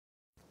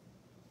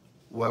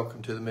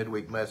Welcome to the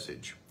Midweek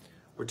message.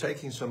 We're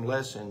taking some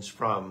lessons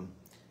from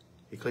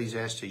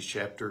Ecclesiastes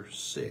chapter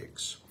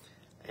 6,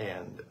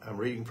 and I'm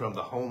reading from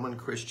the Holman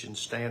Christian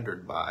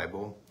Standard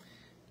Bible.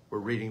 We're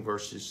reading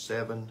verses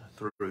 7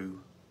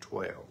 through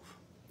 12.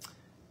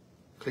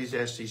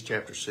 Ecclesiastes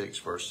chapter 6,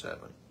 verse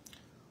 7.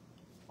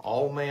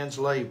 All man's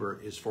labor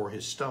is for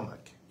his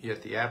stomach,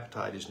 yet the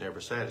appetite is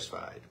never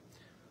satisfied.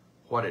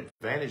 What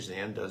advantage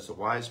then does the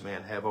wise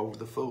man have over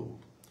the fool?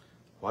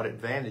 What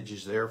advantage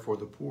is there for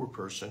the poor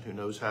person who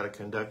knows how to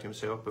conduct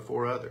himself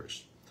before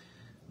others?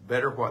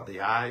 Better what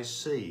the eyes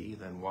see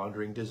than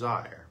wandering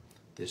desire.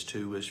 This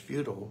too is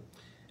futile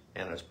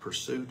and a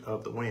pursuit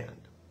of the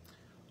wind.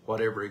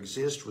 Whatever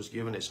exists was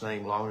given its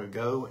name long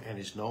ago, and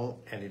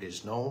it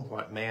is known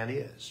what man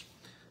is.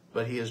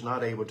 But he is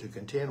not able to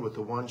contend with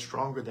the one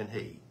stronger than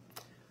he.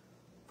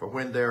 For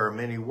when there are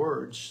many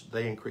words,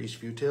 they increase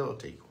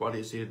futility. What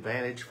is the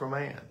advantage for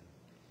man?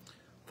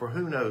 For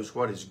who knows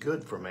what is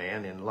good for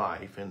man in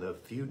life in the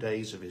few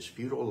days of his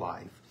futile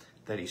life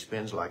that he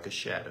spends like a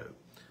shadow?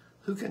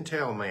 Who can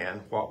tell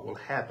man what will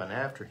happen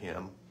after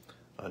him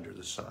under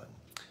the sun?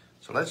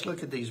 So let's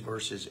look at these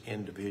verses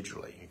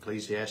individually.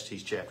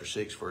 Ecclesiastes chapter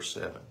 6, verse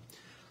 7.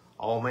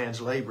 All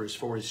man's labor is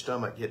for his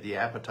stomach, yet the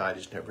appetite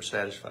is never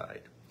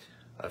satisfied.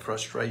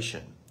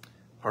 Frustration,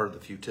 part of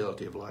the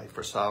futility of life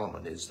for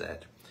Solomon, is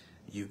that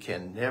you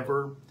can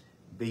never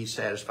be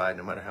satisfied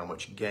no matter how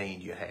much gain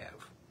you have.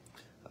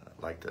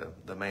 Like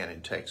the man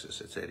in Texas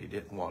that said he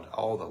didn't want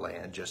all the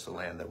land, just the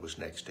land that was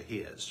next to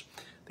his.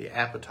 The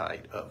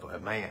appetite of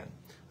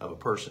a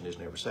person is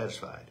never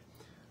satisfied.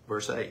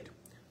 Verse 8,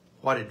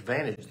 what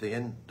advantage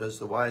then does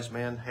the wise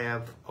man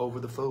have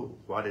over the fool?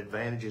 What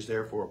advantage is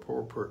there for a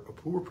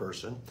poor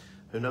person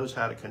who knows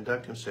how to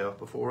conduct himself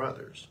before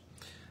others?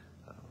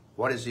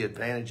 What is the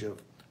advantage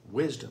of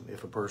wisdom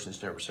if a person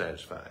is never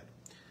satisfied?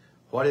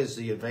 What is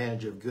the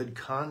advantage of good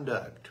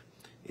conduct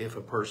if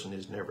a person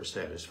is never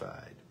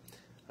satisfied?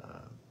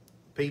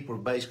 People are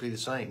basically the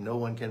same. No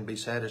one can be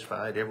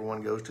satisfied.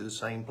 Everyone goes to the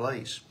same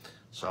place.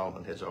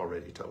 Solomon has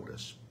already told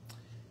us.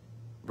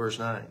 Verse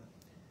 9.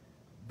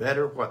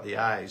 Better what the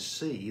eyes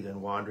see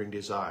than wandering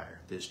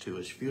desire. This too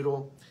is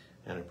futile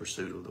and a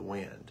pursuit of the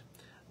wind.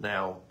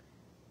 Now,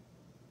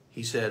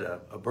 he said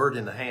a bird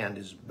in the hand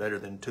is better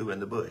than two in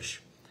the bush,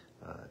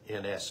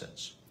 in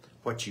essence.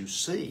 What you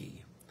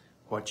see,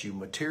 what you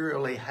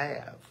materially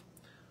have,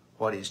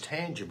 what is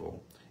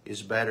tangible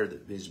is better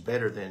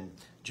than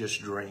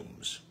just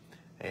dreams.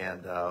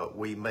 And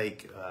we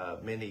make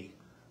many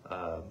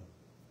of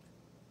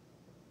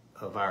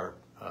our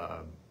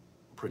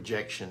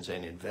projections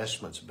and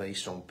investments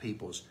based on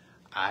people's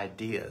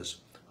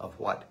ideas of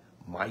what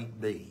might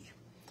be.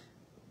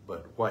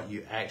 But what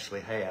you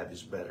actually have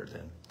is better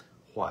than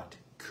what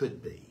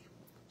could be,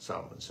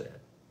 Solomon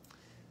said.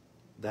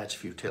 That's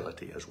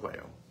futility as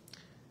well.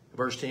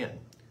 Verse 10,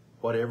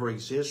 whatever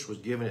exists was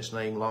given its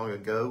name long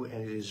ago,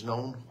 and it is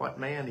known what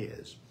man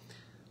is.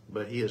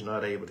 But he is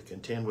not able to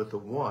contend with the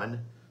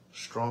one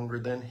stronger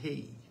than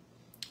he.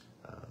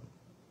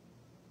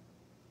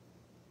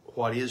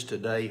 What is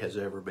today has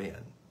ever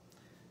been.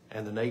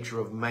 And the nature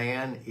of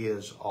man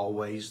is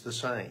always the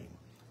same,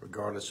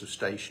 regardless of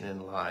station in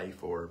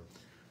life or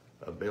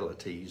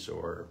abilities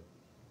or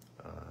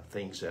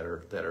things that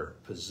are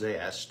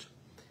possessed.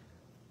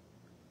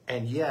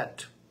 And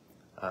yet,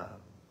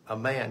 a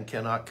man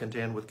cannot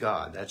contend with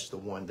God. That's the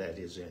one that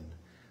is in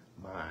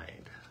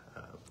mind.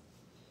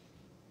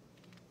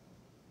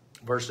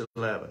 Verse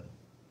 11,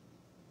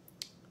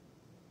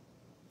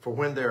 for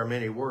when there are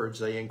many words,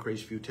 they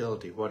increase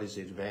futility. What is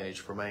the advantage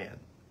for man?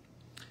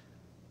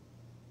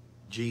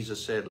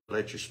 Jesus said,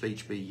 let your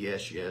speech be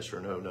yes, yes,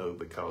 or no, no,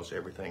 because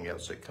everything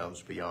else that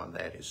comes beyond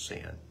that is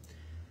sin.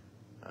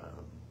 A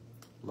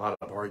lot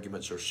of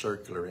arguments are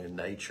circular in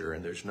nature,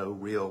 and there's no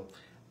real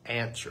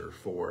answer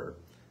for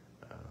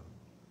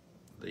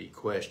the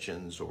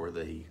questions or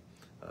the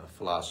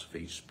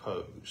philosophies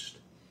posed.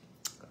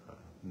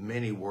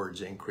 Many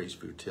words increase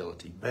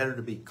futility. Better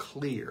to be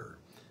clear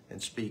and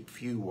speak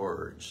few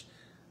words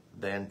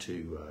than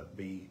to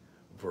be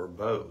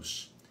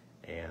verbose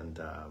and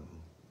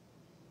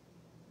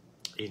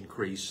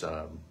increase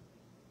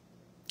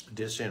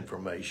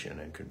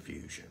disinformation and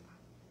confusion.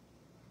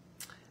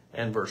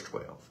 And verse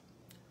 12.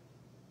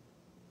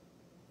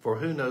 For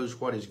who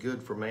knows what is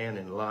good for man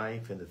in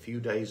life in the few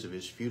days of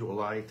his futile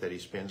life that he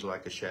spends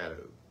like a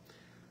shadow?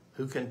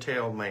 Who can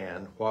tell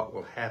man what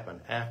will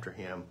happen after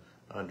him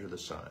under the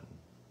sun?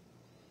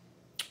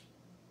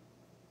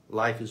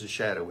 Life is a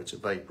shadow, it's a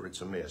vapor, it's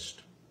a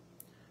mist.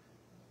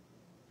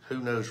 Who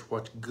knows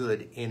what's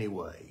good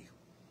anyway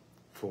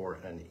for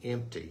an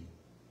empty,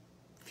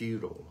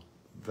 futile,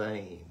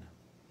 vain,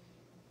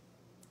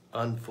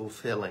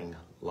 unfulfilling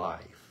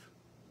life?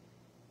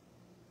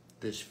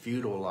 This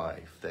futile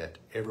life that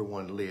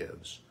everyone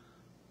lives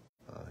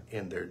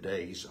in their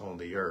days on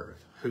the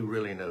earth. Who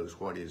really knows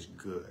what is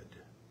good?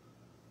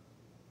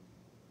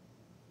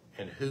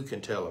 And who can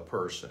tell a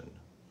person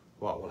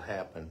what will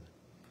happen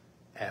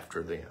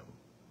after them,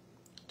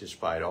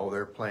 despite all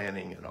their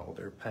planning and all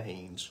their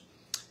pains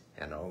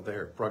and all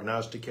their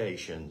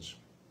prognostications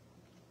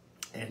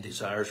and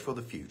desires for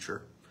the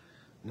future,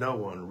 no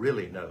one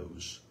really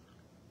knows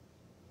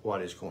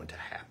what is going to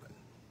happen.